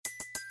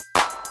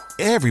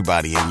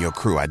Everybody in your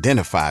crew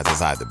identifies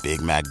as either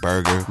Big Mac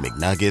Burger,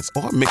 McNuggets,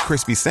 or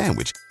McCrispy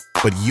Sandwich.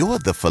 But you're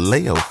the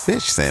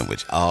Filet-O-Fish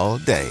Sandwich all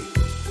day.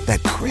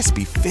 That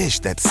crispy fish,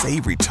 that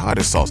savory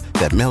tartar sauce,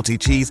 that melty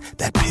cheese,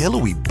 that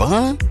pillowy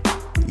bun.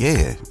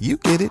 Yeah, you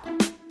get it.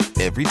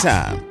 Every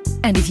time.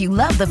 And if you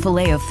love the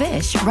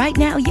Filet-O-Fish, right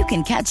now you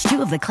can catch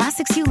two of the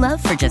classics you love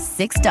for just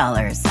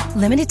 $6.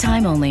 Limited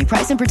time only.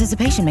 Price and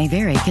participation may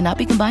vary. Cannot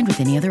be combined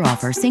with any other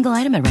offer. Single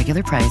item at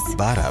regular price.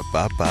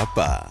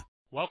 Ba-da-ba-ba-ba.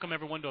 Welcome,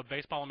 everyone, to a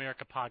Baseball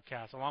America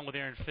podcast. Along with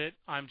Aaron Fitt,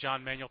 I'm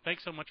John Manuel.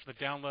 Thanks so much for the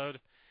download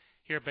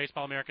here at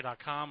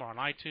baseballamerica.com or on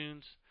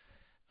iTunes.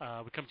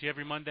 We come to you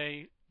every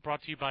Monday,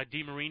 brought to you by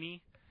DeMarini.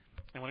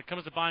 And when it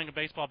comes to buying a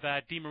baseball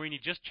bat, DeMarini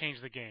just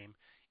changed the game.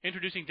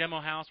 Introducing Demo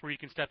House, where you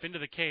can step into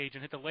the cage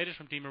and hit the latest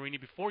from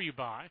DeMarini before you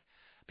buy,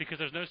 because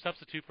there's no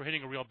substitute for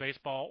hitting a real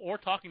baseball or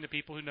talking to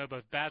people who know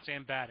both bats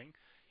and batting.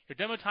 Your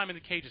demo time in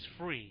the cage is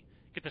free.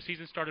 Get the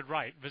season started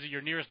right. Visit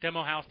your nearest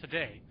Demo House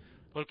today.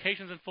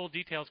 Locations and full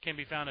details can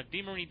be found at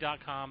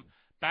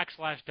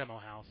DeMarini.com/Demo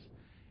House.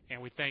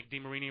 And we thank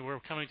DeMarini.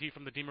 We're coming to you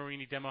from the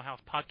DeMarini Demo House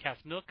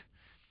podcast nook.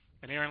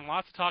 And Aaron,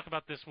 lots to talk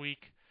about this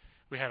week.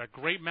 We had a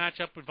great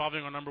matchup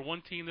involving our number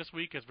one team this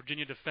week as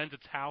Virginia defends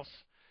its house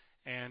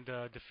and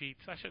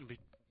defeats. I shouldn't be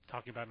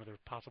talking about another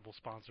possible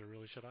sponsor,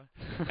 really, should I?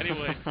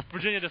 Anyway,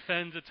 Virginia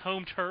defends its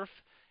home turf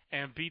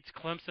and beats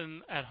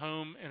Clemson at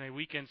home in a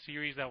weekend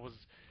series that was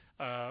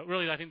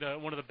really, I think,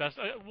 one of the best.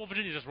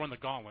 Virginia just run the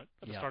gauntlet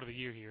at the start of the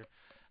year here.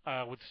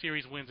 With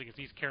series wins against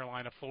East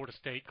Carolina, Florida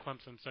State,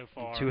 Clemson so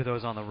far. And two of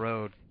those on the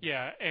road.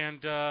 Yeah,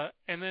 and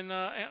then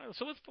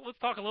so let's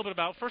talk a little bit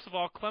about, first of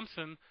all,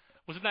 Clemson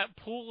was in that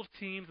pool of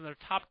teams in their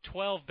top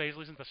 12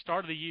 basically since the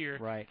start of the year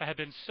that had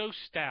been so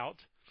stout.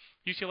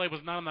 UCLA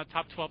was not in that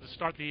top 12 to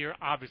start the year.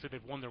 Obviously,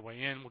 they've won their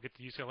way in. We'll get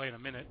to UCLA in a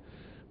minute.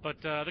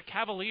 But the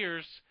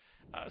Cavaliers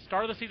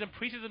started the season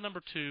preseason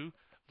number 2,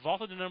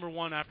 vaulted to number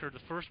 1 after the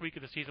first week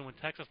of the season when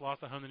Texas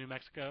lost at home to New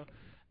Mexico.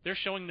 They're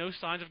showing no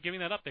signs of giving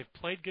that up. They've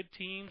played good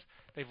teams.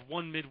 They've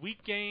won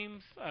midweek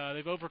games.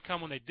 They've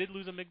overcome when they did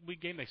lose a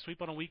midweek game. They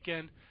sweep on a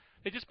weekend.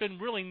 They've just been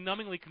really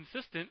numbingly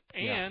consistent,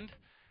 and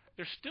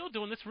they're still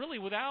doing this really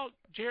without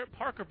Jarrett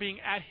Parker being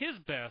at his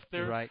best.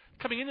 They're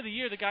coming into the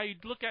year, the guy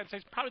you'd look at and say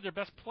is probably their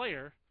best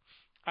player.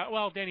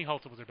 Danny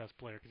Holton was their best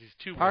player because he's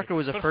too. Parker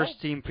was a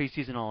first-team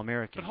preseason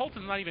All-American. But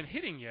Holton's not even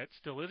hitting yet.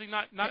 Still, is he?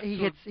 Not.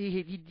 He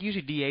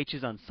usually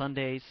DHs on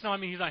Sundays. No, I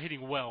mean he's not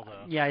hitting well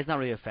though. Yeah, he's not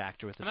really a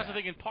factor with the bat. And that's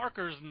the thing. And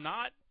Parker's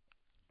not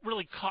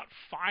really caught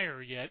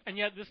fire yet, and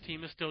yet this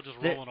team is still just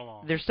rolling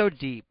along. They're so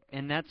deep,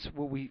 and that's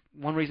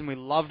one reason we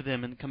loved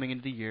them in coming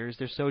into the year is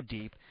they're so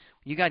deep.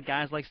 You got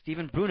guys like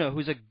Steven Bruno,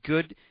 who's a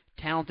good,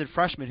 talented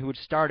freshman who would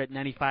start at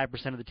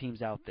 95% of the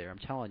teams out there. I'm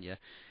telling you.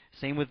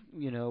 Same with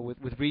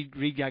Reed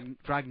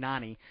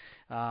Gragnani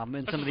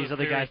and some of these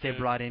other guys they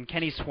brought in.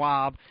 Kenny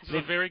Schwab. This is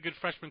a very good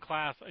freshman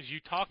class, as you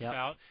talked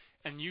about,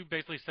 and you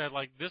basically said,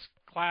 like, this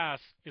class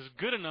is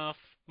good enough.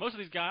 Most of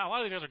these guys, a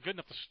lot of these guys are good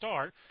enough to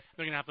start.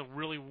 They're going to have to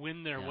really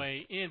win their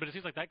way in, but it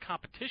seems like that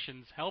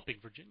competition's helping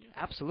Virginia.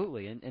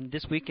 Absolutely, and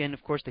this weekend,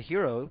 of course, the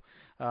hero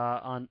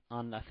on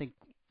I think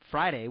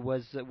Friday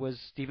was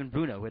Steven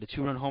Bruno, who had a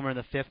 2-run homer in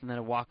the 5th and then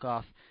a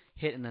walk-off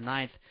hit in the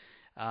 9th.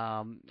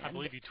 I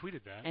believe you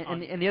tweeted that.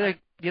 And the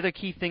other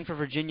key thing for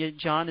Virginia,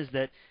 John, is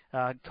that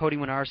Cody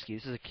Winarski,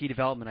 this is a key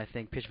development, I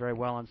think, pitched very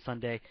well on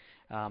Sunday.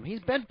 He's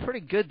been pretty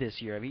good this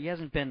year. I mean, he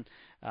hasn't been,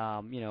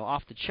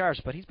 off the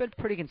charts, but he's been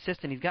pretty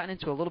consistent. He's gotten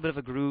into a little bit of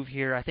a groove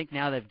here. I think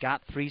now they've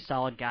got 3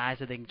 solid guys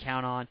that they can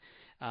count on.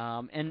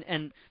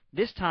 And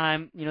this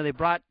time, they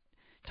brought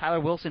Tyler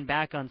Wilson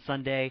back on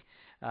Sunday.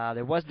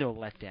 There was no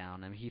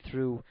letdown. I mean, he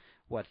threw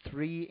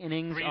 3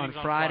 innings on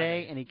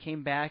Friday, and he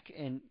came back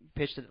and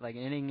pitched like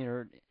an inning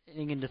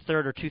into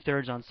third or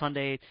 2/3 on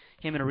Sunday.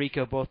 Him and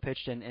Arico both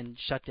pitched and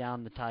shut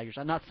down the Tigers.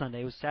 Not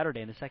Sunday, it was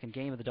Saturday in the second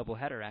game of the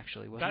doubleheader,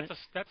 actually, wasn't it?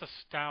 That's a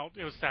stout.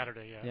 It was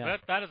Saturday, yeah.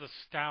 That is a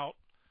stout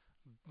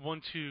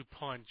 1-2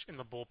 punch in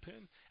the bullpen,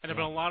 and there've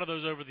been a lot of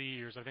those over the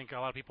years. I think a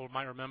lot of people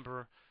might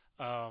remember.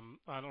 I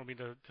don't mean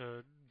to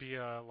be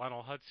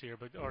Lionel Hutz here,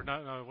 but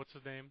what's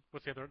his name?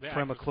 What's the other?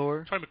 Troy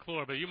McClure. Troy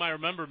McClure, but you might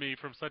remember me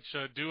from such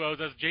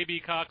duos as J.B.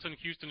 Cox and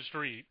Houston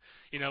Street,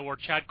 or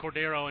Chad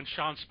Cordero and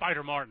Sean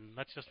Spider Martin.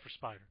 That's just for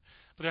Spider.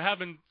 But there have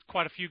been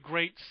quite a few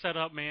great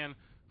setup man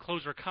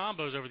closer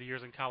combos over the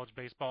years in college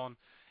baseball, and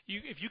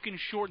if you can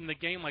shorten the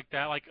game like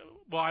that,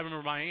 I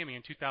remember Miami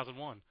in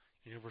 2001.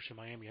 University of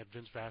Miami had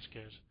Vince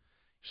Vasquez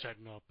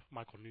setting up.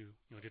 Michael New,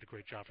 did a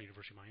great job for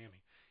University of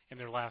Miami in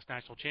their last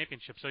national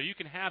championship. So you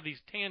can have these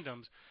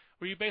tandems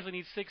where you basically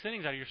need 6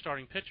 innings out of your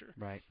starting pitcher.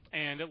 Right.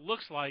 And it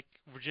looks like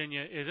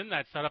Virginia is in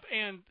that setup.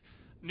 And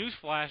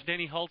newsflash,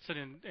 Danny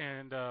Hultzen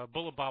and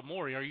Bullet Bob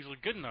Morey are usually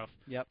good enough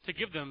to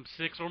give them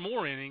 6 or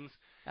more innings.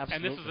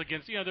 Absolutely. And this is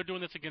against, they're doing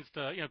this against,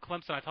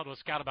 Clemson. I talked to a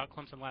scout about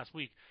Clemson last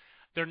week.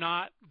 They're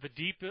not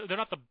they're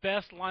not the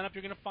best lineup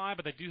you're going to find,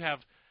 but they do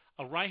have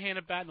a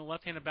right-handed bat and a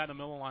left-handed bat in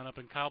the middle lineup,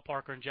 and Kyle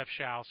Parker and Jeff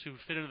Schaus, who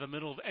fit into the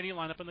middle of any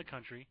lineup in the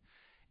country.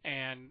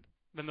 And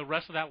then the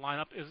rest of that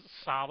lineup is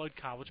solid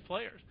college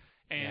players.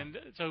 And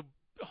so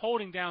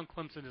holding down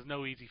Clemson is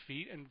no easy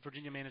feat, and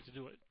Virginia managed to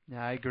do it.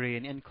 Yeah, I agree.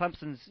 And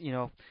Clemson's,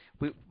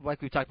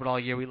 like we've talked about all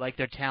year, we like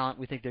their talent.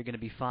 We think they're going to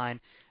be fine.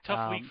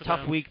 Tough week for Tough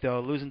them. week, though,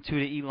 losing 2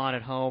 to Elon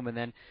at home, and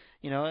then,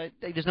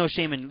 there's no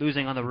shame in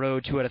losing on the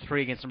road 2 out of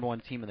 3 against number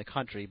 1 team in the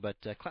country, but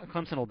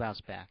Clemson will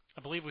bounce back.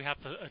 I believe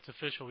it's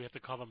official, we have to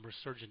call them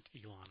Resurgent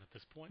Elon at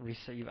this point.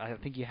 I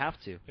think you have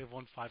to. They've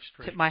won 5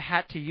 straight. Tip my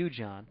hat to you,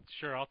 John.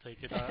 Sure, I'll take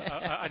it.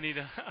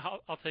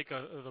 I'll take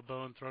the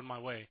bone thrown my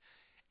way.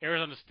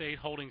 Arizona State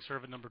holding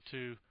serve at number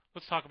 2.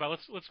 Let's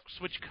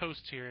switch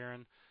coasts here,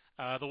 Aaron.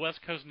 The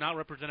West Coast not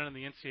represented in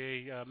the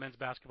NCAA men's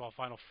basketball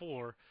Final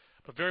Four,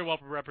 but very well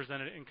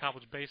represented in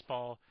college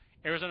baseball.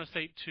 Arizona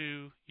State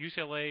 2,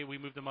 UCLA, we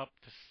moved them up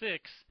to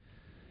 6.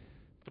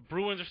 The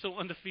Bruins are still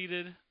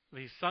undefeated.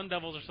 The Sun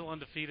Devils are still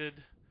undefeated.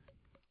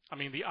 I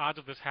mean, the odds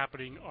of this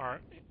happening are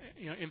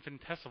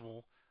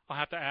infinitesimal. I'll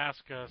have to ask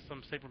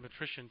some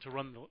sabermetrician to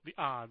run the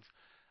odds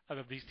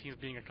of these teams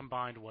being a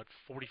combined, 44-0,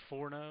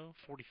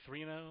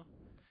 43-0?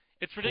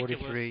 It's ridiculous.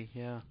 43,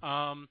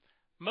 yeah.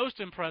 Most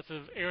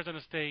impressive,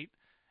 Arizona State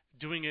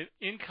doing it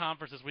in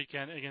conference this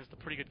weekend against a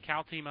pretty good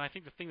Cal team. And I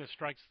think the thing that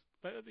strikes,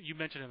 you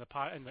mentioned in the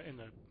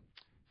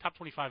top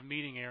 25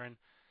 meeting, Aaron,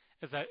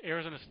 is that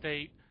Arizona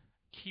State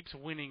keeps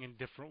winning in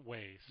different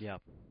ways.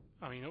 Yep.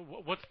 I mean,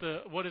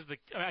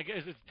 I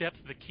guess is depth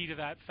the key to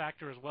that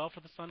factor as well for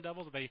the Sun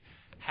Devils? Do they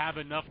have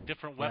enough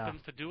different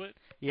weapons to do it?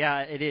 Yeah,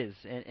 it is.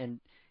 And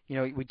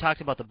we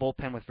talked about the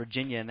bullpen with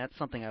Virginia, and that's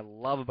something I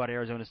love about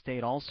Arizona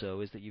State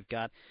also, is that you've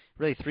got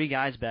really 3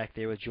 guys back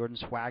there with Jordan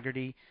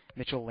Swaggerty,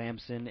 Mitchell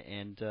Lamson,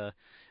 and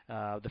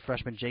the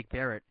freshman Jake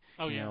Barrett.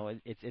 Oh, yeah.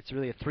 It's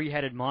really a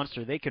 3-headed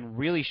monster. They can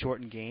really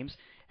shorten games,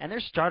 and their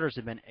starters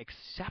have been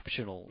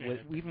exceptional,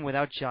 even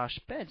without Josh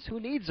Spence. Who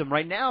needs them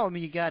right now? I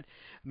mean, you got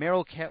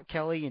Merrill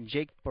Kelly and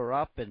Jake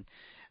Barup, and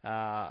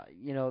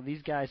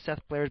these guys.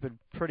 Seth Blair's been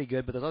pretty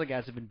good, but those other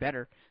guys have been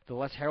better. The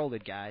less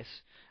heralded guys.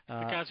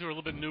 The guys who are a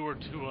little bit newer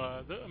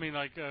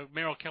to,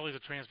 Merrill Kelly's a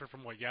transfer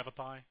from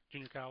Yavapai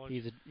Junior College.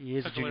 He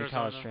is a junior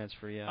college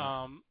transfer,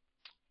 yeah.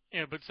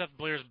 But Seth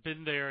Blair's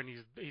been there, and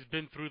he's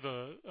been through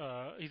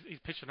he's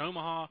pitched in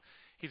Omaha.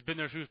 He's been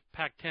there through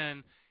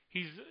Pac-10.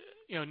 He's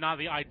not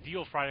the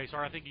ideal Friday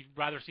starter. I think you'd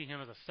rather see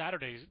him as a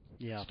Saturday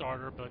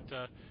starter,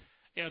 but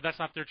that's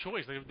not their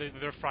choice.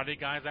 They're Friday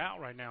guys out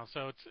right now,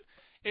 so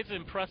it's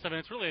impressive, and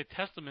it's really a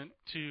testament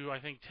to, I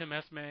think, Tim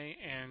Esme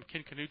and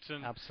Ken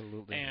Knutson.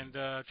 Absolutely. And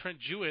Trent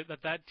Jewett,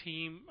 that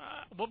team,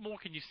 what more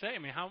can you say? I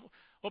mean,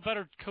 what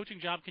better coaching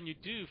job can you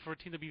do for a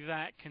team to be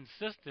that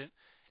consistent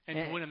and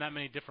to win in that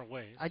many different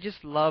ways? I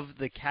just love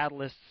the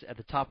catalysts at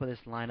the top of this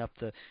lineup,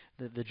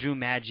 the Drew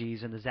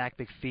Maggies and the Zach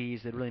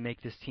McPhees that really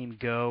make this team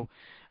go.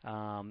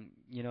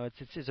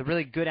 It's a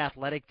really good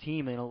athletic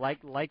team, and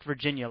like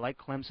Virginia, like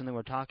Clemson that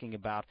we're talking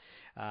about.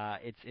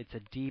 It's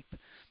a deep,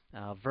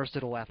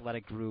 versatile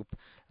athletic group.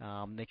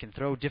 They can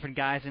throw different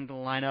guys into the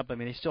lineup. I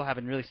mean, they still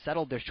haven't really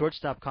settled their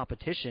shortstop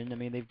competition. I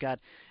mean, they've got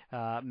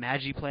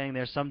Maggi playing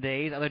there some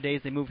days. Other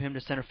days they move him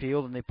to center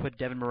field, and they put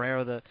Devin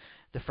Marrero,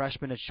 the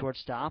freshman, at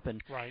shortstop.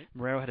 And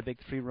Marrero had a big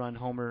 3-run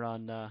homer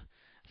on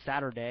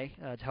Saturday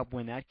to help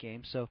win that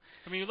game. So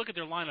I mean, you look at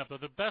their lineup.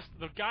 The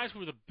guys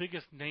who are the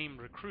biggest name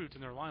recruits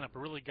in their lineup are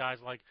really guys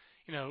like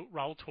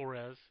Raul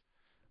Torres,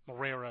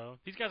 Marrero.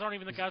 These guys aren't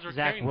even the guys who are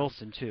Zach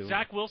Wilson too.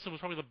 Zach Wilson was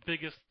probably the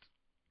biggest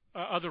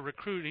other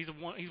recruit. He's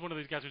one of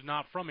these guys who's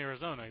not from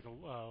Arizona. He's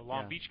a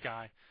Long Beach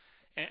guy,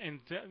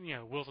 and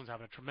Wilson's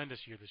having a tremendous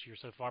year this year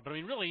so far. But I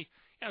mean, really,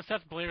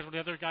 Seth Blair's one of the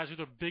other guys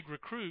who are big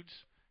recruits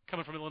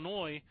coming from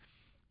Illinois.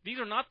 These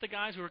are not the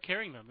guys who are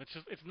carrying them.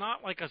 It's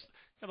not like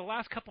the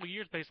last couple of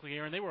years, basically,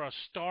 Aaron, they were a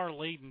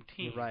star-laden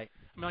team. You're right.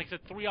 I mean, like I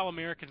said, 3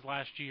 All-Americans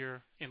last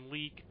year in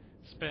Leak,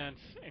 Spence,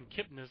 and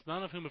Kipnis,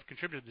 none of whom have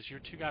contributed this year.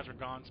 2 guys are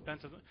gone.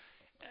 Spence is.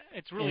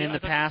 It's really. And in the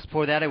past,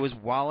 before that, it was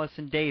Wallace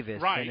and Davis.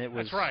 Right. And it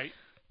was, that's right.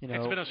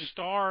 It's been a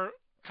star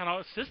kind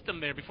of system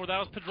there. Before that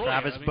was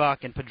Pedroia. Travis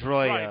Buck and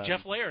Pedroia. Right.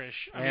 Jeff Larish.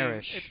 I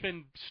mean, it's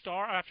been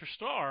star after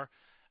star.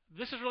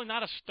 This is really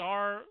not a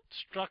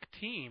star-struck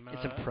team.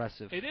 It's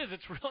impressive. It is.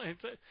 It's really.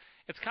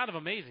 It's kind of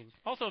amazing.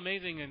 Also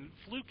amazing and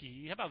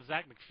fluky. How about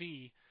Zach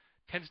McPhee?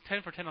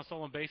 10 for 10 on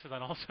stolen bases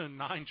and also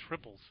 9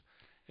 triples.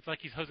 It's like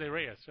he's Jose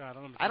Reyes.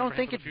 I don't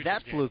think it's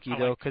that fluky,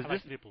 though, because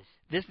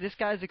this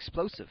guy's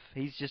explosive.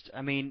 He's just,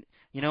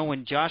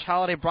 when Josh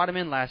Holliday brought him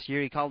in last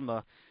year, he called him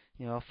a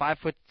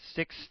 5'6"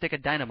 stick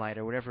of dynamite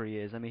or whatever he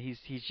is. I mean,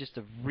 he's just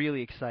a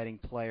really exciting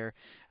player.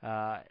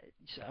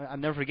 I'll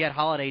never forget,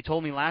 Holliday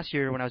told me last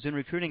year when I was doing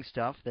recruiting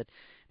stuff that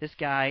this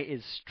guy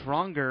is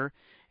stronger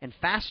and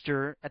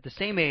faster at the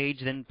same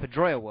age than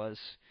Pedroia was,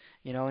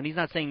 and he's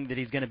not saying that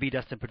he's going to be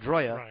Dustin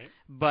Pedroia,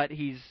 but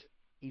he's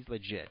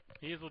legit.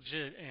 He is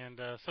legit, and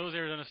so is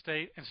Arizona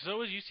State, and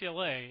so is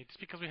UCLA. Just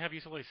because we have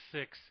UCLA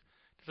 6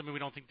 doesn't mean we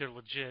don't think they're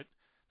legit.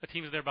 The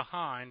teams they're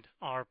behind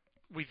are,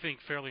 we think,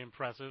 fairly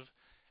impressive.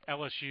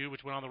 LSU,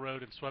 which went on the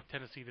road and swept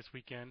Tennessee this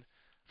weekend.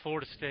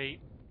 Florida State,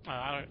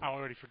 I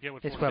already forget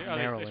what they Florida swept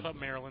State. Maryland. They swept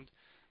Maryland.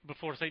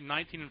 Florida State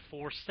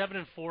 19-4,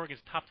 7-4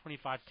 against top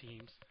 25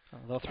 teams.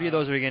 Well, 3 of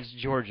those are against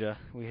Georgia.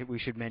 We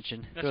should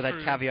mention. Throw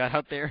that caveat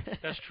out there.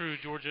 That's true.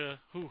 Georgia,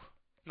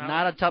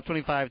 not a top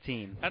 25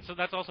 team.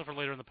 That's also for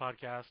later in the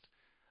podcast.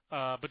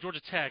 But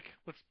Georgia Tech,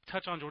 let's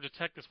touch on Georgia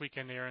Tech this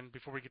weekend, Aaron,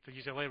 before we get to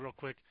UCLA real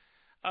quick.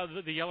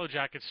 The Yellow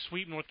Jackets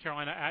sweep North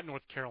Carolina at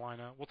North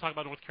Carolina. We'll talk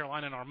about North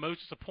Carolina in our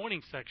most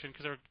disappointing section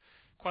because there are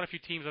quite a few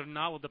teams that have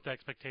not lived up to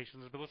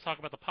expectations. But let's talk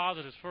about the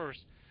positives first.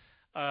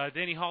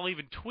 Danny Hall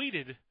even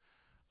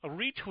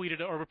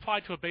retweeted or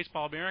replied to a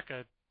Baseball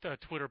America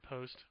Twitter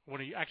post,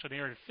 when he actually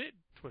an Aaron Fitt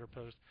Twitter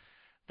post,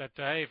 that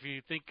hey, if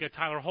you think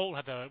Tyler Holt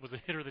was the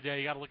hitter of the day,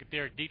 you got to look at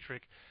Derek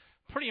Dietrich.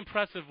 Pretty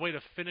impressive way to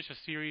finish a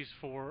series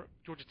for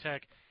Georgia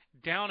Tech,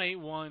 down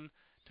 8-1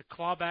 to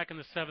claw back in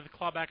the 7th,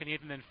 claw back in the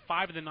 8th, and then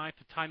 5 in the 9th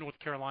to tie North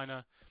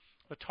Carolina.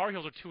 The Tar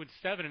Heels are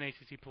 2-7 in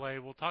ACC play.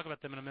 We'll talk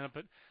about them in a minute,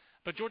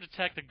 but Georgia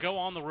Tech to go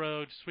on the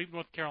road, sweep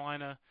North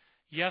Carolina.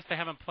 Yes, they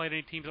haven't played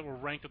any teams that were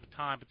ranked at the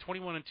time, but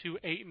 21-2,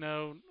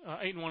 8-0,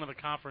 8-1 in the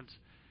conference.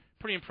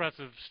 Pretty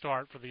impressive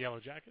start for the Yellow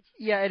Jackets.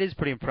 Yeah, it is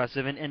pretty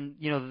impressive, and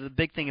you know the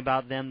big thing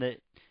about them that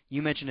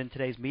you mentioned in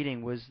today's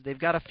meeting was they've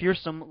got a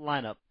fearsome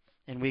lineup,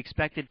 and we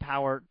expected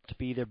power to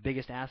be their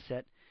biggest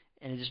asset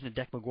in addition to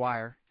Deck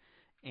McGuire,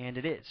 and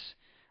it is.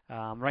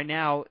 Right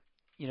now,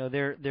 you know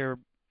their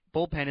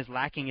bullpen is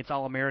lacking its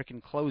All-American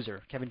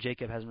closer. Kevin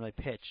Jacob hasn't really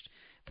pitched.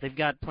 But they've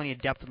got plenty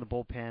of depth in the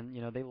bullpen.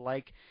 You know they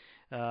like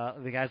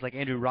the guys like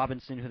Andrew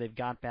Robinson who they've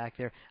got back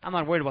there. I'm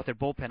not worried about their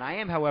bullpen. I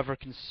am, however,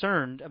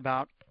 concerned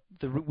about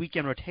the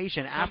weekend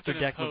rotation after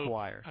Deck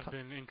McGuire. Have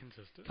been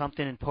inconsistent.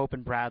 Compton and Pope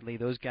and Bradley,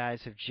 those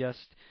guys have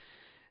just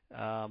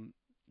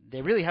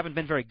they really haven't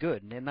been very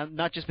good, and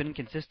not just been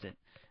inconsistent.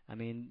 I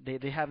mean,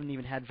 they haven't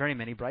even had very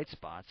many bright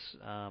spots.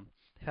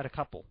 They've had a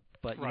couple,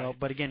 but you know,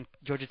 but again,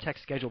 Georgia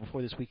Tech's schedule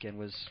before this weekend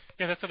was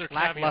that's other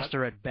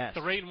lackluster at best.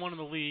 They're 8-1 in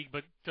the league,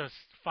 but just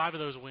 5 of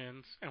those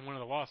wins and one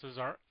of the losses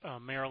are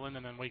Maryland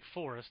and then Wake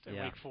Forest. And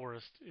Wake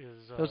Forest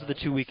is those are the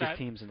 2 weakest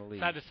teams in the league.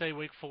 Sad to say,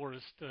 Wake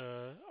Forest.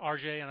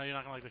 RJ, I know you're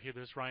not going to like to hear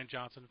this. Ryan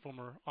Johnson,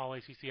 former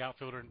All-ACC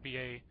outfielder and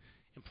BA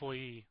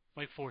employee.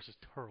 Wake Forest is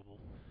terrible.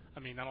 I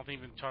mean, I don't think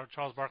even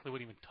Charles Barkley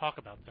would even talk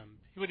about them.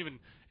 He wouldn't even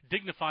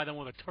dignify them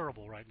with a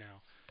terrible right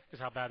now, is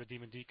how bad the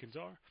Demon Deacons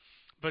are.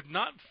 But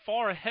not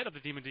far ahead of the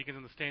Demon Deacons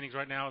in the standings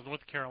right now is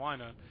North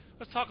Carolina.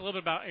 Let's talk a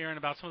little bit about, Aaron,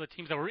 about some of the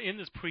teams that were in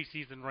this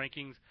preseason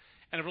rankings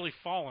and have really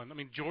fallen. I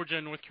mean, Georgia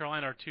and North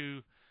Carolina are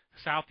 2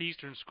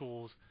 southeastern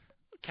schools.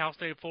 Cal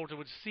State Fullerton,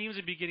 which seems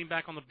to be getting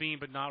back on the beam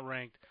but not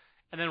ranked.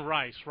 And then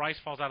Rice. Rice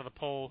falls out of the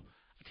poll.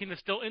 A team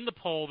that's still in the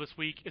poll this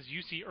week is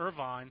UC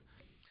Irvine.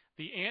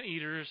 The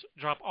Anteaters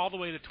drop all the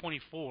way to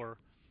 24.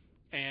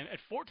 And at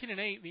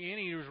 14-8, the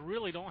Anteaters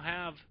really don't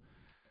have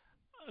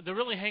 – they're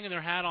really hanging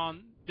their hat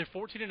on – they're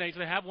 14-8, so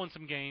they have won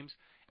some games.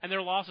 And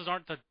their losses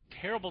aren't the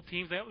terrible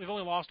teams. They've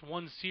only lost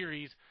 1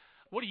 series.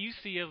 What do you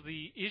see as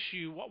the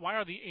issue? Why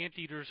are the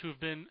Anteaters, who have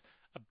been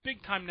a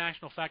big-time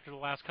national factor the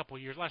last couple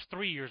of years, last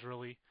 3 years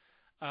really,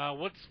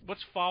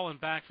 what's fallen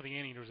back for the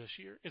Anteaters this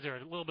year? Is there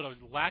a little bit of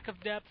lack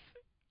of depth?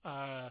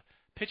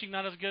 Pitching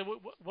not as good?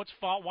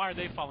 Why are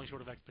they falling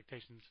short of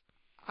expectations?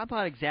 I'm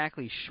not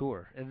exactly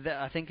sure.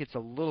 I think it's a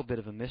little bit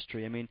of a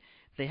mystery. I mean,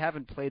 they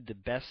haven't played the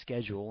best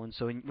schedule, and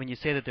so when you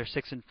say that they're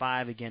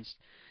 6-5 against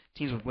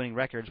teams with winning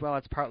records, well,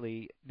 that's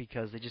partly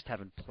because they just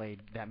haven't played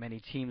that many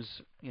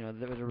teams, you know,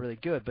 that are really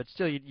good. But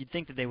still, you'd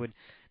think that they would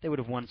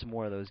have won some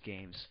more of those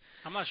games.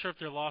 I'm not sure if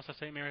their loss at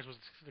St. Mary's was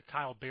the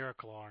Kyle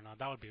Barraclaw or not.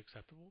 That would be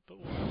acceptable. But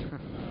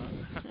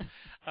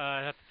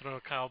I have to throw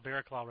a Kyle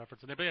Barraclaw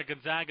reference in there. But yeah,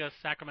 Gonzaga,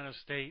 Sacramento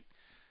State,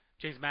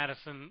 James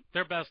Madison,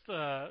 their best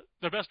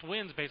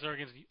wins basically are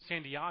against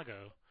San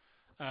Diego.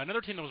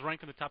 Another team that was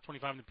ranked in the top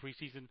 25 in the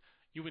preseason,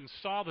 you went and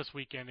saw this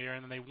weekend here,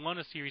 and then they won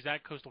a series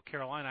at Coastal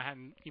Carolina. I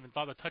hadn't even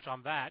thought to touch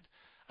on that.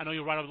 I know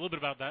you'll write a little bit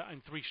about that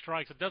in 3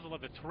 strikes. It does look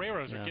like the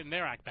Toreros are getting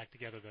their act back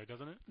together, though,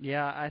 doesn't it?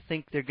 Yeah, I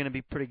think they're going to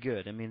be pretty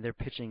good. I mean, their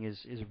pitching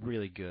is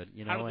really good.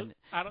 You know, go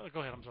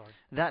ahead. I'm sorry.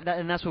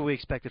 And that's what we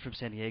expected from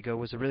San Diego,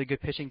 was a really good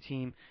pitching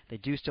team. They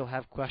do still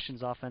have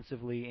questions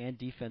offensively and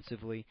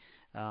defensively,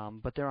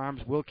 but their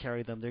arms will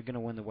carry them. They're going to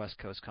win the West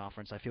Coast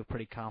Conference. I feel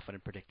pretty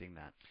confident predicting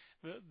that.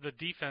 The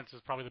defense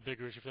is probably the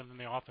bigger issue for them than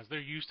the offense. They're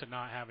used to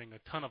not having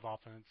a ton of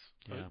offense.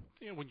 But,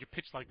 you know, when you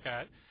pitch like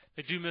that,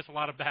 they do miss a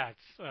lot of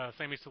bats.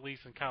 Sammy Solis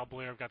and Kyle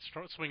Blair have got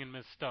swing and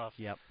miss stuff.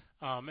 Yep.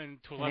 And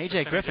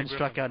A.J. Griffin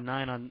struck out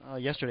 9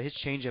 on yesterday. His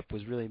changeup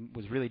was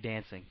really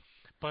dancing.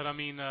 But I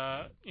mean,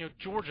 you know,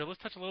 Georgia.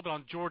 Let's touch a little bit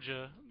on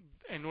Georgia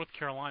and North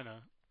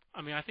Carolina.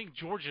 I mean, I think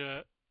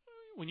Georgia,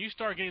 when you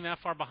start getting that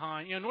far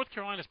behind, you know, North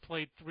Carolina's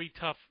played 3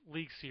 tough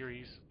league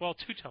series. Well,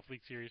 2 tough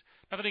league series.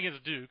 Nothing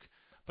against Duke.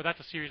 But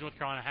that's a series North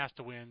Carolina has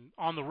to win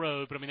on the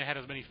road. But, I mean, they had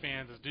as many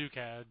fans as Duke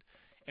had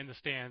in the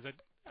stands at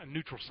a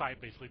neutral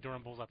site, basically,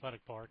 Durham Bulls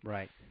Athletic Park.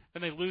 Right.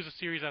 Then they lose a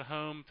series at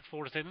home to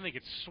Florida State. Then they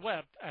get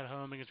swept at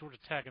home against Georgia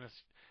Tech. And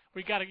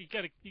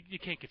you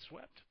can't get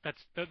swept.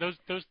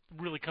 Those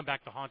really come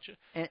back to haunt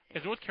you.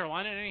 Is North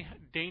Carolina in any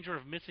danger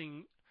of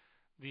missing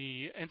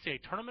the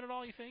NCAA tournament at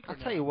all, you think? I'll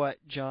tell you what,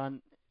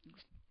 John.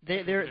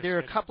 they're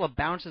a couple of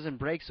bounces and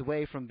breaks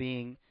away from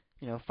being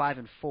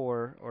 5-4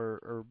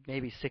 or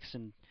maybe 6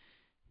 and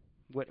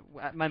what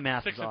my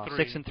math is off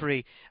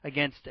 6-3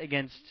 against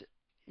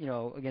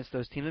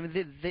those teams. I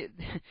mean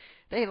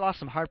they lost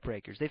some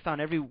heartbreakers. They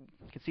found every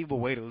conceivable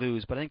way to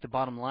lose. But I think the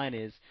bottom line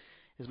is,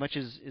 as much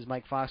as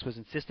Mike Fox was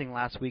insisting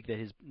last week that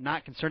he's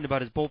not concerned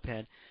about his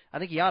bullpen, I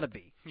think he ought to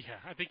be. Yeah,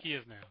 I think he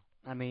is now.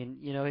 I mean,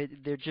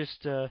 they're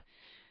just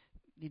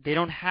they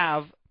don't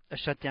have a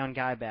shutdown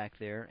guy back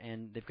there,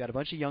 and they've got a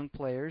bunch of young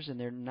players, and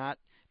they're not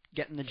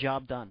getting the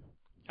job done.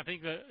 I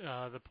think that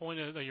the point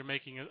that you're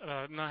making,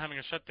 not having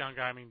a shutdown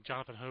guy, I mean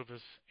Jonathan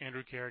Hovis,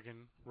 Andrew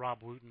Kerrigan,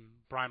 Rob Wooten,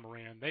 Brian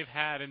Moran, they've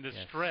had in this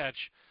stretch.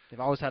 They've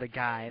always had a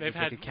guy they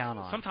could count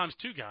on. Sometimes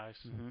two guys,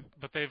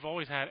 but they've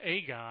always had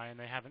a guy, and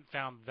they haven't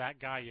found that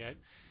guy yet.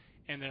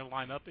 And their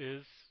lineup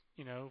is,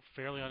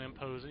 fairly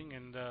unimposing,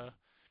 and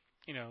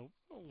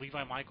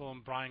Levi Michael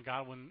and Brian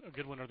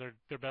Goodwin are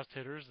their best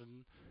hitters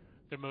and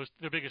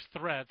their biggest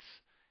threats,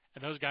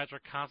 and those guys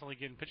are constantly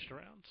getting pitched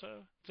around. So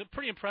it's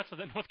pretty impressive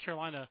that North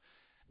Carolina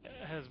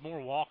has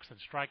more walks than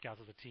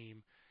strikeouts as a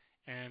team,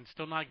 and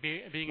still not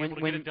being able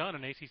to get it done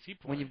in ACC play.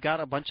 When you've got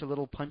a bunch of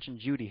little punch and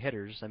Judy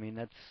hitters, I mean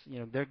that's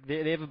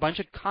they have a bunch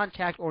of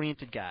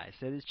contact-oriented guys.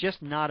 It's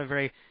just not a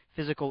very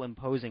physical,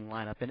 imposing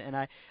lineup,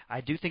 and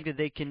I do think that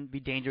they can be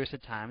dangerous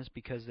at times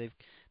because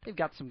they've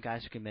got some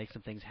guys who can make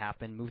some things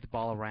happen, move the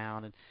ball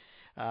around, and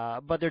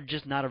but they're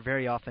just not a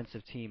very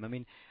offensive team. I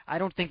mean, I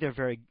don't think they're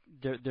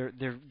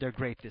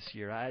great this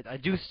year. I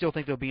do still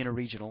think they'll be in a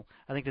regional.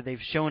 I think that they've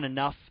shown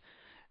enough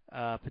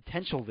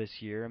potential this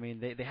year. I mean,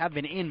 they have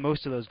been in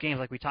most of those games,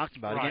 like we talked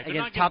about,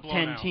 against top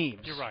 10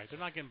 teams. You're right. They're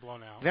not getting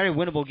blown out. Very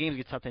winnable games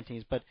against top 10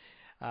 teams, but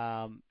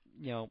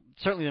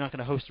certainly they're not going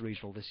to host a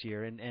regional this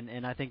year.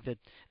 And I think that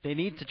they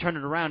need to turn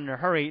it around in a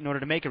hurry in order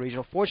to make a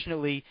regional.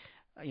 Fortunately,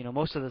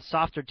 most of the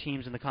softer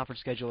teams in the conference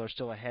schedule are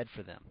still ahead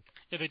for them.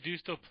 Yeah, they do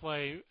still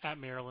play at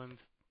Maryland.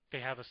 They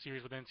have a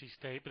series with NC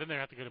State, but then they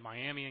have to go to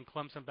Miami and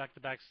Clemson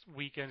back-to-back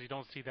weekends. You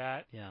don't see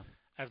that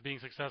as being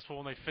successful.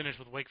 And they finish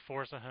with Wake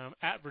Forest at home,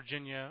 at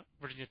Virginia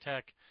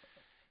Tech.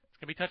 It's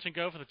going to be touch and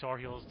go for the Tar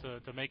Heels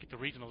to make it to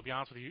regionals, to be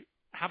honest with you.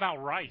 How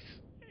about Rice?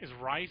 Is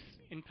Rice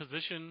in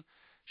position?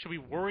 Should we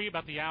worry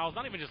about the Owls?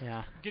 Not even just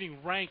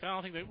getting ranked. I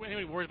don't think that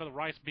anybody worries about the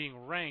Rice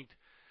being ranked.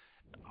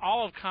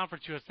 All of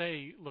Conference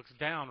USA looks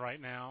down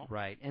right now.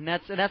 Right, and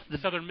that's the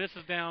Southern Miss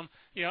is down.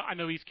 I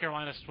know East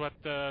Carolina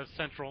swept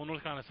Central.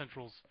 North Carolina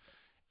Central's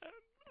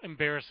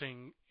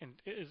embarrassing and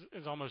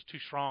is almost too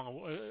strong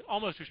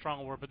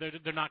a word, but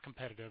they're not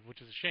competitive,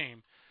 which is a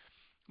shame.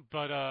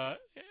 But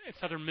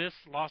Southern Miss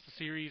lost a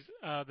series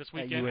this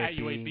weekend at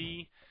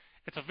UAB.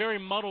 It's a very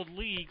muddled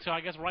league, so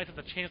I guess Rice has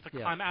a chance to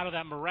climb out of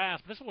that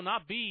morass. This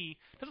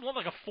doesn't look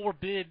like a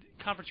 4-bid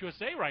Conference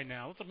USA right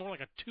now. It looks more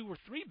like a 2 or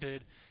 3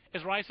 bid.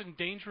 Is Rice in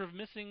danger of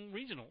missing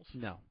regionals?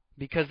 No,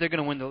 because they're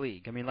going to win the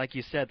league. I mean, like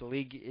you said, the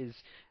league is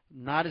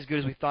not as good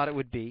as we thought it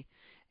would be,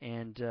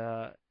 and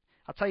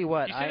I'll tell you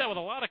what. You say that with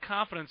a lot of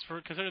confidence,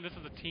 considering this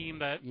is a team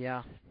that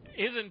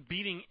isn't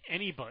beating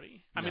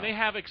anybody. I mean, they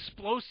have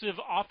explosive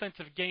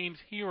offensive games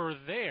here or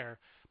there,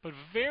 but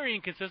very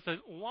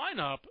inconsistent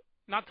lineup.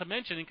 Not to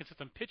mention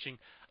inconsistent pitching.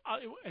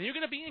 And you're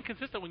going to be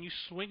inconsistent when you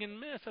swing and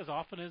miss as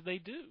often as they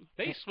do.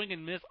 They swing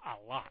and miss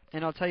a lot.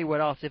 And I'll tell you what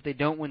else. If they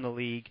don't win the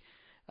league,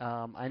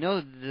 I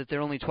know that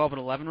they're only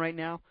 12-11 right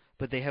now,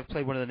 but they have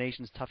played one of the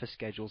nation's toughest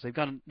schedules.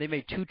 They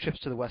made 2 trips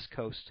to the West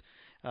Coast,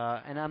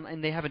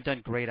 and they haven't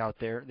done great out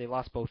there. They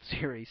lost both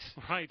series.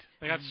 Right.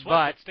 They got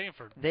swept at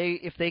Stanford.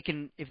 If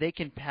they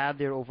can pad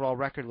their overall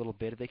record a little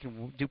bit, if they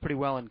can do pretty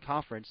well in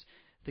conference,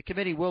 the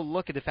committee will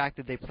look at the fact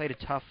that they played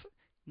a tough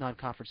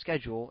non-conference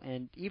schedule,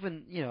 and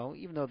even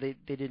though they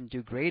didn't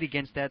do great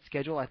against that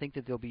schedule, I think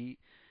that they'll be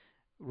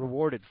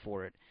rewarded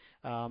for it.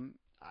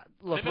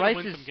 Look,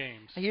 Rice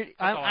is.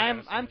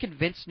 I'm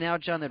convinced now,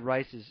 John, that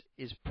Rice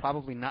is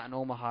probably not an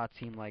Omaha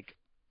team like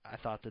I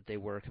thought that they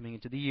were coming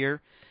into the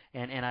year,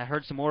 and I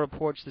heard some more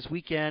reports this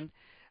weekend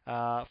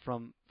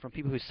from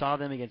people who saw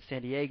them against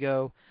San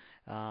Diego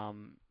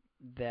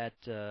that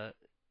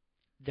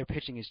their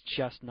pitching is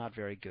just not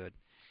very good.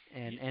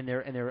 And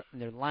their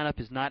lineup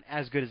is not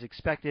as good as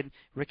expected.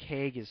 Rick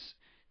Haig is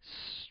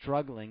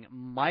struggling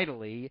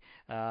mightily.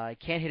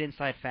 Can't hit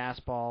inside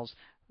fastballs.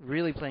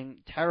 Really playing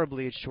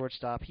terribly at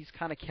shortstop. He's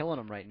kind of killing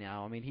them right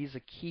now. I mean, he's a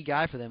key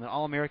guy for them, an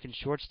All-American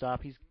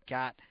shortstop. He's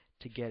got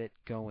to get it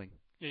going.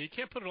 Yeah, you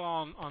can't put it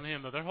all on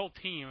him, though. Their whole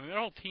team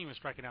is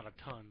striking out a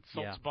ton.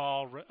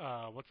 Ball,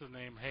 what's his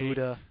name?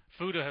 Fuda.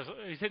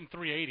 He's hitting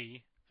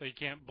 380, so you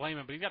can't blame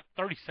him. But he's got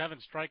 37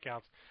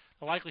 strikeouts.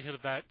 The likelihood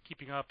of that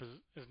keeping up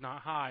is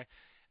not high.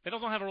 They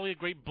don't have really a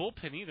great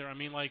bullpen either. I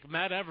mean, like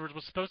Matt Evers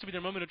was supposed to be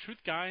their moment of truth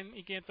guy, and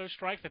he can't throw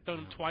strikes. They've thrown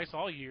him twice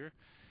all year.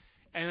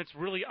 And it's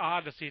really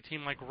odd to see a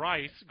team like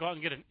Rice go out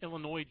and get an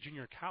Illinois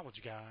junior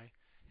college guy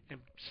and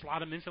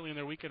slot him instantly in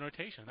their weekend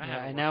rotation.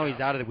 And now he's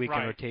out of the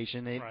weekend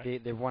rotation.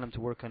 They want him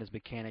to work on his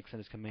mechanics and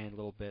his command a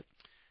little bit.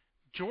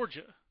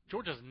 Georgia's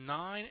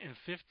 9-15,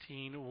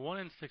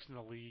 1-6 in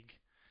the league.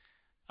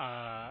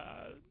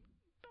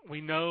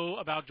 we know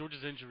about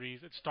Georgia's injuries.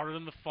 It started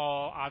in the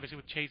fall, obviously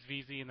with Chase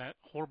Veazey and that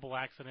horrible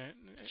accident.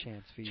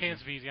 Chance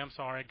Veazey, I'm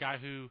sorry, a guy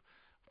who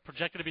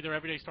projected to be their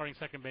everyday starting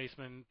second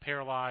baseman,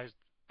 paralyzed.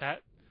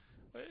 That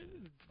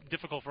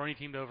difficult for any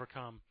team to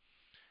overcome.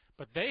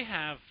 But they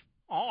have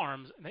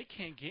arms, and they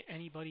can't get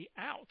anybody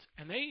out.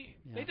 And they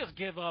just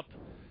give up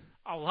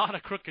a lot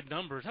of crooked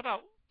numbers. How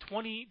about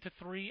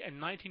 20-3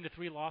 and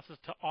 19-3 losses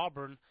to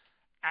Auburn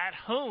at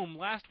home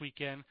last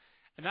weekend,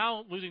 and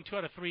now losing 2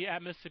 out of 3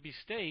 at Mississippi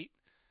State.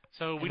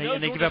 So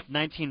they give up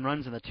 19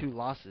 runs in the 2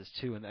 losses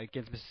too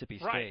against Mississippi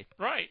State.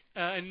 Right.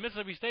 And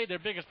Mississippi State, their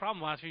biggest problem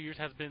the last few years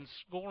has been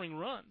scoring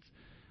runs.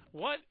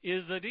 What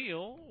is the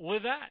deal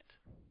with that?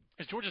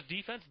 Is Georgia's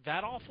defense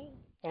that awful,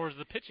 or is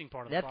the pitching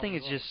part of the problem? That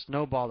thing is just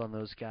snowballed on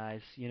those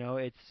guys.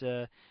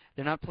 It's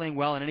they're not playing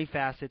well in any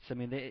facets. I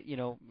mean,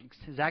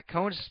 Zach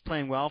Cohen's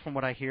playing well from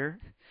what I hear.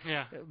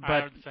 Yeah, but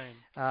I heard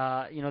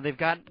the same. They've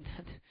got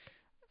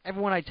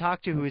everyone I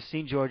talk to who has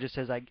seen Georgia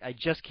says I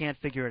just can't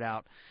figure it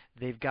out.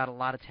 They've got a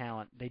lot of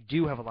talent. They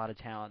do have a lot of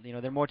talent.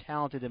 They're more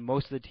talented than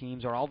most of the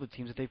teams or all the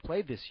teams that they've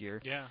played this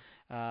year.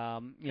 Yeah.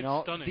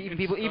 Even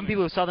people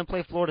who saw them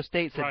play Florida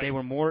State said they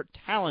were more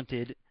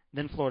talented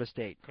than Florida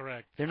State.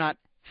 Correct. They're not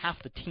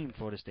half the team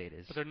Florida State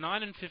is. But they're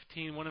 9-15,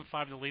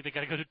 1-5 in the league. They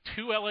got to go to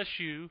 2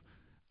 LSU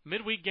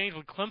midweek games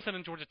with Clemson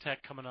and Georgia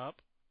Tech coming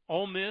up.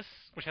 Ole Miss,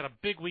 which had a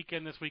big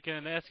weekend this weekend,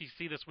 and the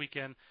SEC this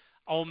weekend.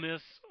 Ole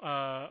Miss,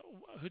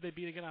 who'd they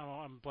beat again?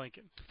 I'm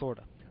blanking.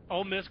 Florida.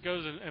 Ole Miss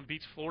goes and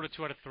beats Florida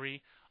 2 out of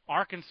 3.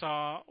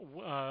 Arkansas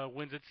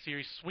wins its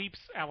series, sweeps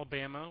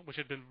Alabama, which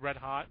had been red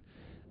hot.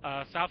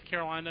 South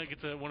Carolina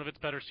gets one of its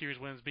better series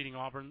wins, beating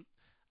Auburn.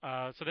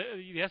 So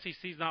the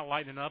SEC's not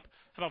lightening up.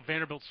 How about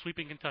Vanderbilt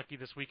sweeping Kentucky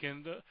this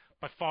weekend?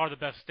 By far the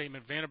best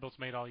statement Vanderbilt's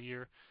made all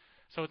year.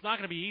 So it's not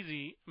going to be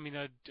easy. I mean,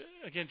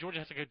 again, Georgia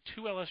has to go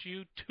to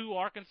LSU, to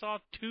Arkansas,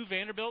 to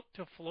Vanderbilt,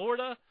 to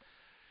Florida.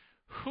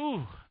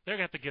 They're going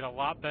to have to get a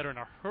lot better in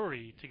a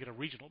hurry to get a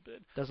regional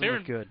bid. Doesn't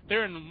look good.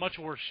 They're in much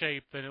worse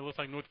shape than it looks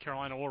like North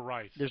Carolina or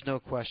Rice. There's no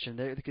question.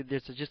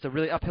 There's just a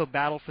really uphill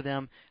battle for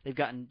them. They've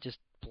gotten just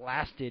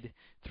blasted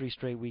 3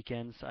 straight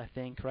weekends, I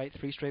think, right?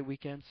 3 straight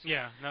weekends?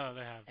 Yeah, no,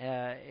 they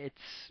have.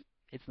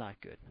 It's not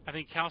good. I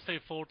think Cal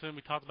State Fullerton,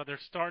 we talked about,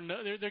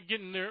 they're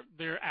getting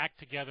their act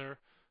together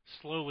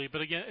slowly. But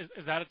again,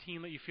 is that a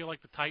team that you feel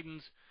like the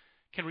Titans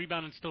can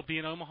rebound and still be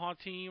an Omaha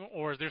team,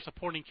 or is their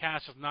supporting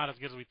cast just not as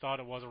good as we thought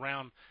it was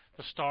around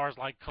the stars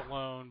like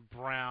Cologne,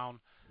 Brown,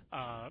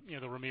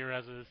 the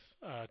Ramirez's,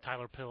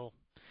 Tyler Pill?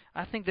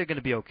 I think they're going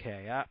to be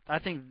okay. I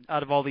think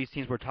out of all these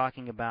teams we're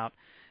talking about,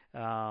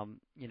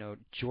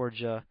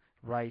 Georgia,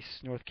 Rice,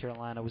 North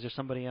Carolina, was there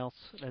somebody else?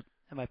 That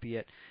might be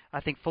it.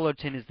 I think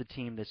Fullerton is the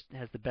team that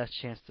has the best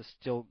chance to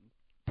still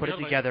put it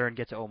together and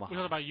get to Omaha. We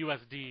know about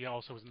USD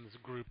also is in this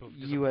group of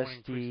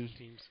USD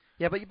teams.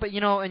 Yeah, but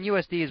and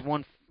USD has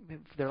won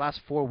their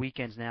last 4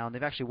 weekends now, and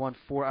they've actually won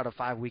 4 out of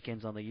 5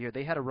 weekends on the year.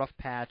 They had a rough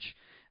patch.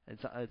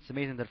 It's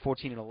amazing that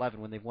 14-11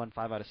 when they've won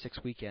 5 out of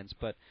 6 weekends,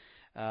 but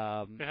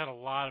they had a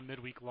lot of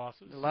midweek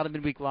losses.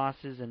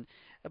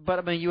 But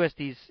I mean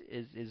USD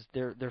is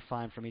they're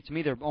fine for me. To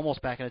me, they're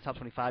almost back in the top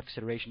 25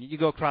 consideration. You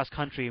go cross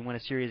country and win a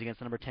series against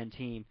the number 10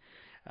 team.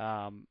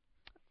 That's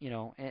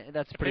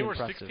pretty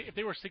impressive. If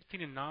they were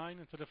 16-9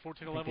 instead of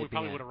 14-11, we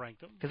probably would have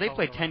ranked them. Because they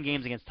played 10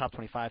 games against top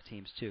 25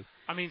 teams too.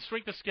 I mean,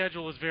 strength of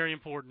schedule is very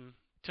important.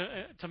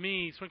 To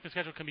me, strength of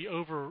schedule can be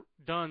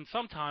overdone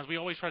sometimes. We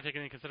always try to take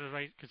it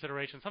into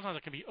consideration. Sometimes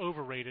it can be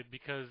overrated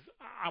because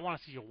I want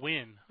to see you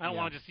win. I don't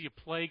want to just see you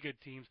play good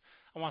teams.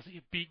 I want to see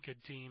you beat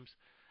good teams.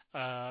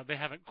 They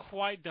haven't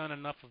quite done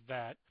enough of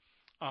that.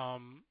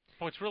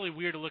 But it's really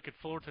weird to look at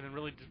Fullerton and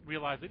really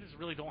realize they just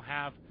really don't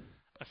have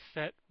a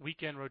set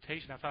weekend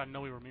rotation outside of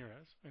Noe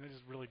Ramirez. I mean, they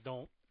just really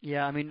don't.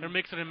 Yeah, I mean, they're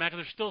mixing and matching.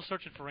 They're still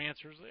searching for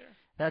answers there.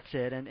 That's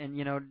it. And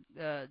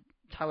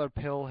Tyler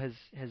Pill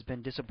has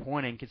been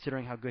disappointing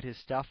considering how good his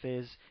stuff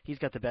is. He's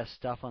got the best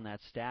stuff on that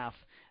staff,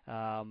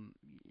 at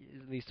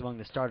least among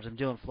the starters. And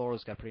Dylan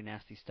Floro's got pretty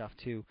nasty stuff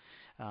too.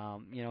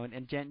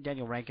 And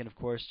Daniel Rankin, of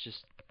course,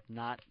 just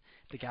not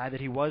the guy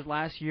that he was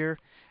last year.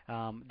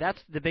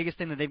 That's the biggest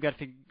thing that they've got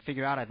to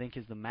figure out, I think,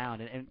 is the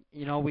mound. And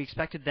we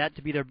expected that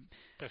to be their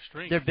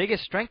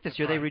biggest strength this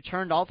year. Right. They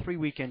returned all 3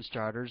 weekend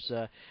starters,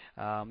 a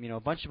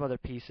bunch of other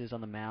pieces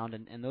on the mound,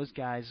 and those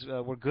guys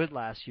were good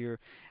last year,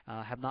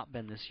 have not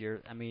been this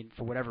year, I mean,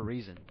 for whatever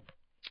reason.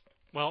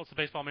 Well, it's the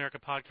Baseball America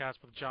podcast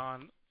with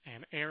John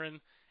and Aaron.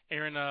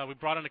 Aaron, we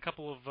brought in a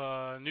couple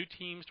of new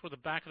teams toward the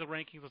back of the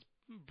rankings. Let's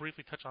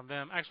briefly touch on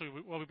them. Actually,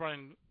 we brought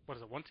in,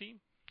 1 team?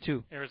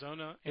 2.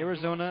 Arizona.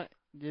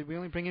 Did we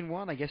only bring in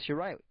 1? I guess you're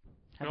right.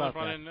 How about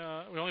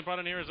that? We only brought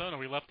in Arizona.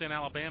 We left in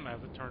Alabama,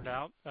 as it turned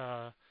out.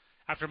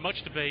 After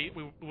much debate,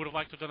 we would have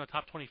liked to have done a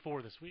top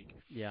 24 this week.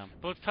 Yeah.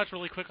 But let's touch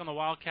really quick on the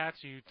Wildcats.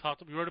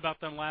 We wrote about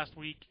them last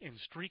week in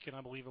Streakin',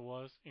 I believe it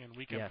was, in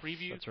Weekend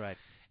Preview. Yes, that's right.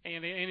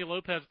 And Andy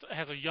Lopez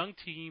has a young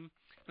team,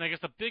 and I guess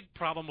the big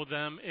problem with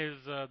them is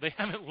they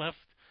haven't left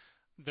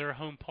their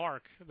home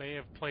park. They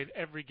have played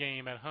every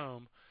game at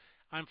home.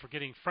 I'm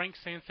forgetting Frank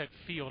Sanset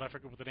Field. I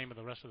forget what the name of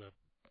the rest of the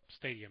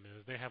stadium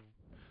is. They have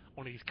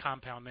one of these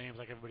compound names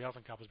like everybody else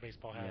in college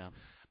baseball has. Yeah.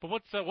 But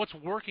what's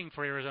working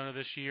for Arizona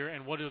this year,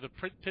 and what are the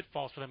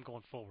pitfalls for them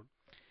going forward?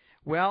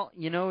 Well,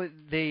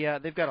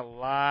 they've got a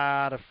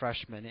lot of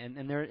freshmen,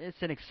 and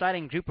it's an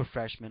exciting group of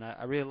freshmen.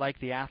 I really like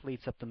the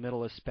athletes up the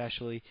middle,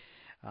 especially.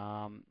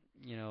 The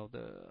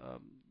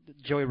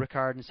Joey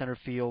Ricard in center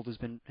field has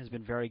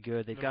been very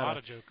good. They've got a lot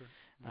of Joker.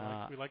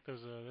 We like those.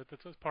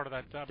 That's part of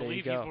that. I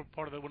believe he's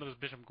part of one of those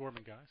Bishop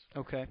Gorman guys.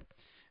 Okay.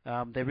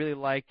 They really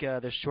like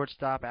their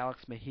shortstop,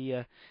 Alex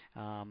Mejia.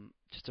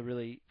 Just a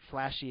really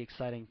flashy,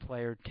 exciting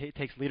player.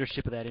 Takes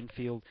leadership of that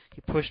infield.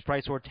 He pushed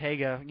Bryce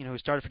Ortega, who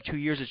started for 2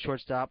 years at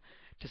shortstop,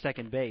 to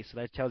second base. So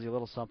that tells you a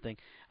little something.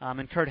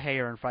 And Kurt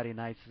Hayer on Friday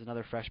nights is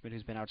another freshman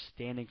who's been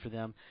outstanding for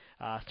them.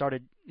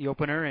 Started the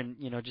opener, and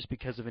just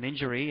because of an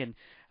injury, and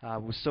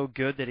was so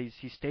good that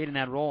he stayed in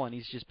that role, and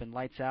he's just been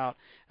lights out.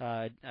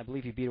 I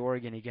believe he beat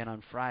Oregon again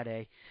on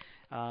Friday.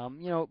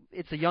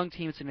 It's a young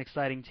team. It's an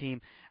exciting team.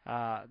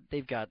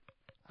 They've got,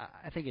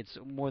 I think it's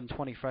more than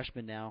 20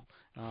 freshmen now.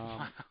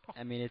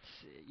 I mean, it's,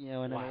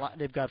 and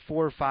they've got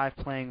 4 or 5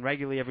 playing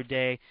regularly every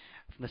day.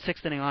 From the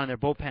 6th inning on, their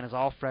bullpen is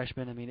all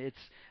freshmen. I mean,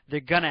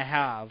 they're going to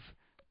have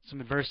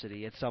some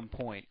adversity at some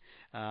point.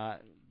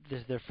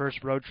 Their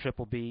first road trip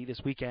will be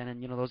this weekend,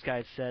 and, those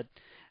guys said,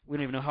 we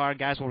don't even know how our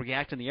guys will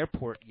react in the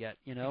airport yet,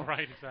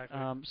 Right, exactly.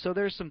 So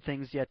there's some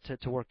things yet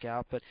to work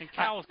out. But and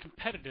Cal is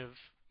competitive.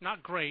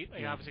 Not great.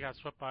 They obviously got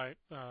swept by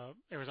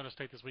Arizona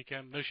State this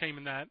weekend. No shame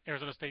in that.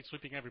 Arizona State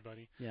sweeping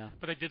everybody. Yeah.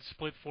 But they did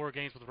split 4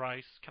 games with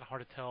Rice. Kind of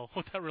hard to tell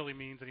what that really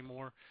means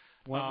anymore.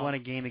 Won a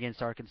game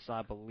against Arkansas,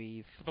 I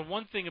believe. The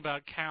one thing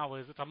about Cal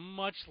is it's a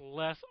much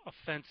less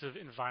offensive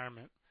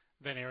environment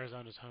than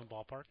Arizona's home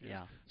ballpark is.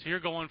 Yeah. So you're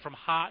going from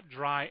hot,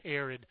 dry,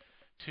 arid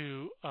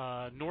to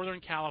Northern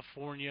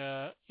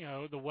California.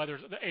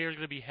 The air is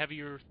going to be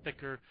heavier,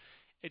 thicker.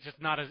 It's just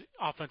not as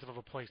offensive of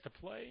a place to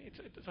play.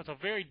 It's a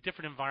very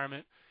different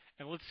environment,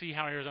 and let's see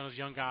how Arizona's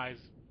young guys.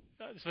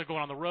 So they're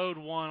going on the road.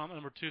 On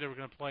number 2, they were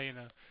going to play in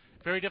a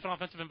very different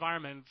offensive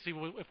environment. And see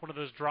if one of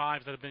those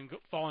drives that have been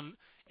falling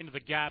into the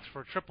gaps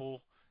for a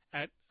triple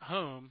at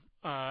home,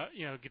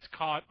 gets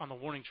caught on the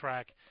warning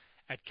track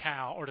at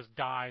Cal, or just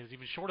dies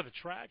even short of the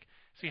track.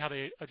 See how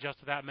they adjust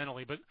to that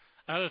mentally. But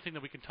another thing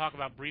that we can talk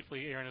about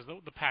briefly, Aaron, is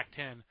the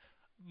Pac-10.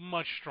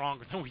 Much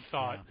stronger than we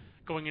thought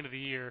going into the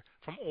year.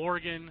 From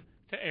Oregon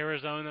to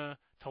Arizona,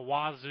 to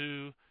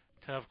Wazoo,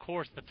 to, of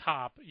course, the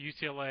top,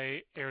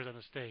 UCLA,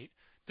 Arizona State.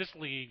 This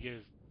league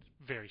is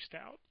very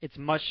stout. It's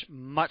much,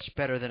 much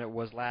better than it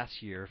was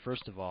last year,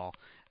 first of all.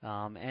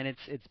 And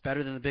it's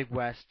better than the Big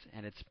West,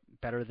 and it's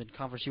better than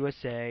Conference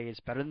USA. It's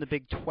better than the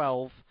Big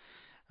 12,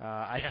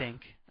 I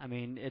think. I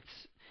mean,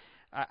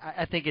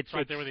 I think it's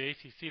right there with the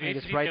ACC. The ACC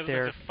it's right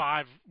there.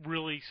 5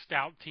 really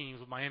stout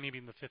teams, with Miami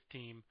being the 5th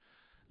team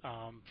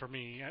for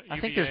me. I UVA,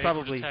 think there's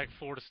probably Georgia Tech,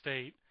 Florida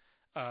State,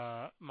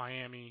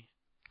 Miami,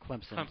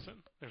 Clemson.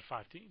 There's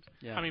 5 teams.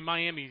 Yeah. I mean,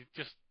 Miami,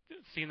 just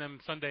seeing them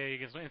Sunday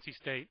against NC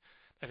State,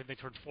 I think they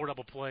turned 4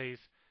 double plays.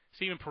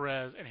 Steven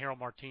Perez and Harold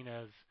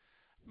Martinez.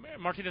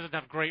 Martinez doesn't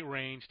have great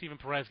range. Steven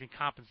Perez can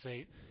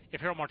compensate. If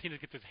Harold Martinez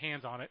gets his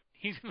hands on it,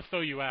 he's going to throw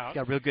you out. He's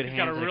got real good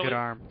hands and a good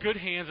arm. Good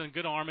hands and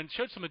good arm, and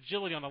showed some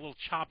agility on a little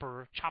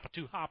chopper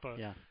 2 hopper.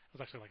 Yeah. It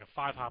was actually like a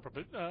 5 hopper,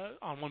 but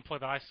on one play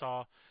that I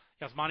saw,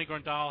 Yasmani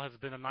Grandal has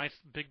been a nice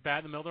big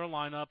bat in the middle of their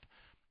lineup.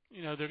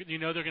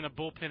 They're going to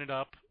bullpen it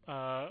up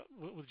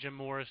with Jim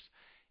Morris.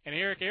 And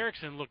Eric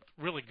Erickson looked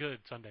really good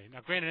Sunday.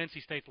 Now, granted,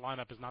 NC State's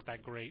lineup is not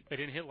that great. They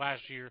didn't hit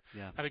last year.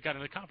 Yeah. They got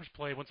into conference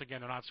play. Once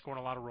again, they're not scoring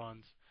a lot of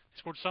runs. They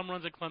scored some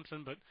runs at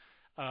Clemson, but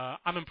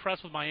I'm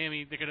impressed with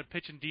Miami. They're going to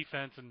pitch in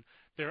defense, and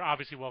they're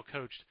obviously well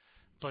coached.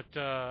 But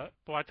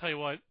boy, I tell you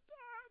what,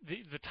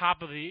 the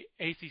top of the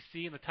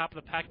ACC and the top of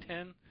the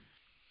Pac-10,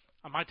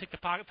 I might take the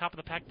top of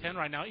the Pac-10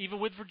 right now, even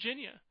with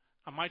Virginia.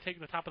 I might take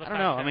the top of the Pac-10.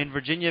 I don't know. I mean,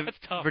 Virginia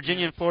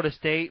and Florida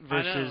State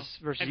versus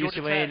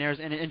UCLA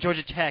and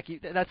Georgia Tech.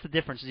 That's the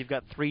difference. Is you've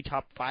got 3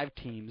 top 5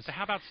 teams. So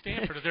how about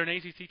Stanford? Is there an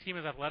ACC team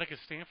as athletic as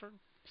Stanford?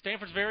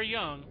 Stanford's very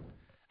young.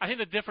 I think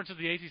the difference is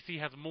the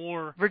ACC has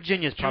more.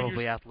 Virginia's juniors.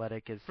 probably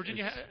athletic.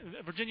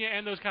 Virginia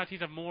and those kind of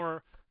teams have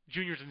more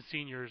juniors and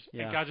seniors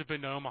and guys who've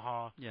been to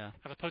Omaha. Yeah.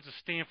 As opposed to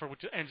Stanford,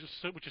 which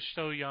is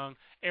so young.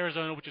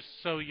 Arizona, which is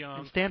so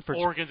young. And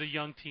Oregon's a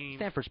young team.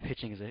 Stanford's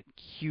pitching is a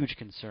huge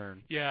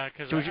concern. Yeah,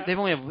 because they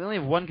only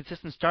have one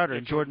consistent starter,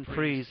 Jordan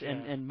Freese,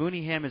 and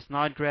Mooneyham and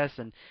Snodgrass,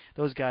 and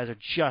those guys are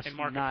just and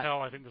Mark not.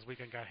 Appel, I think this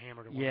weekend got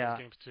hammered in one of those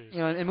games too.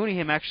 And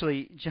Mooneyham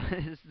actually is the he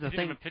thing.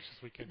 Didn't even pitch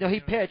this weekend. No, he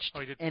pitched,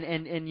 he did.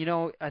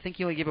 and I think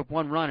he only gave up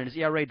 1 run, and his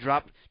ERA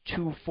dropped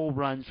 2 full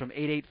runs from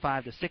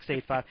 8.85 to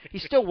 6.85. He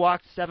still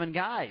walked 7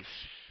 guys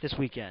this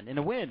weekend in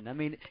a win. I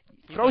mean,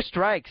 throw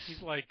strikes.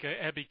 He's like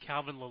Ebby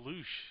Calvin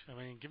LaLouche. I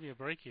mean, give me a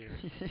break here.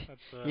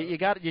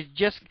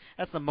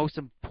 That's the most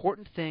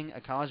important thing a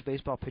college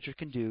baseball pitcher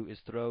can do is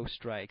throw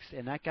strikes.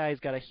 And that guy's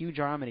got a huge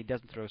arm and he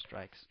doesn't throw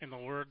strikes. In the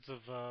words of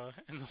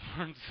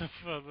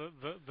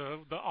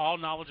the all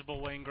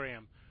knowledgeable Wayne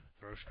Graham,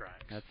 throw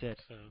strikes. That's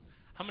it. So,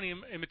 how many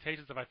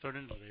imitations have I thrown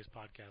into today's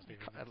podcast?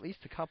 At least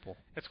a couple.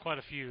 It's quite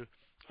a few.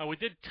 We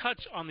did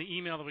touch on the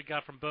email that we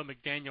got from Bo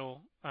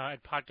McDaniel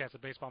at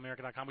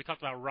podcast@baseballamerica.com. We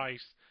talked about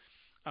Rice.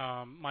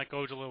 Mike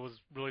Ojala was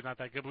really not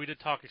that good, but we did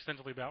talk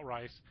extensively about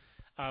Rice.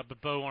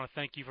 But Bo, I want to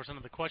thank you for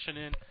sending the question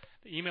in.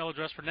 The email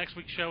address for next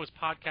week's show is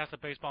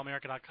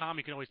podcast@baseballamerica.com.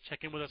 You can always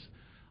check in with us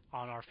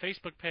on our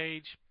Facebook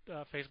page,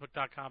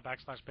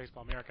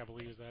 facebook.com/baseballamerica, I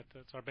believe is that.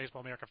 It's our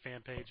Baseball America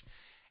fan page.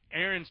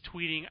 Aaron's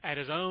tweeting at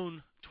his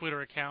own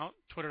Twitter account,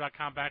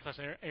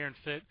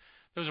 twitter.com/AaronFitt.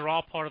 Those are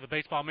all part of the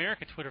Baseball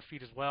America Twitter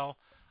feed as well.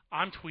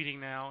 I'm tweeting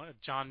now at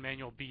John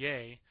Manuel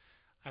BA.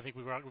 I think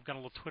we've got a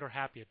little Twitter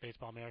happy at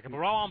Baseball America. But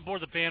we're all on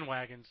board the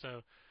bandwagon,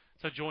 so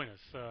join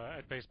us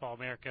at Baseball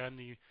America and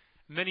the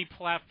many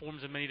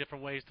platforms and many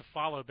different ways to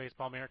follow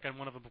Baseball America. And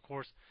one of them, of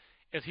course,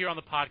 is here on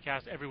the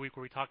podcast every week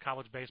where we talk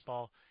college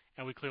baseball,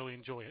 and we clearly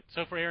enjoy it.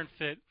 So for Aaron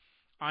Fitt,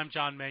 I'm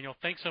John Manuel.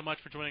 Thanks so much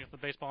for joining us on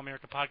the Baseball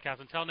America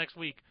podcast. Until next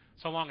week,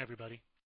 so long, everybody.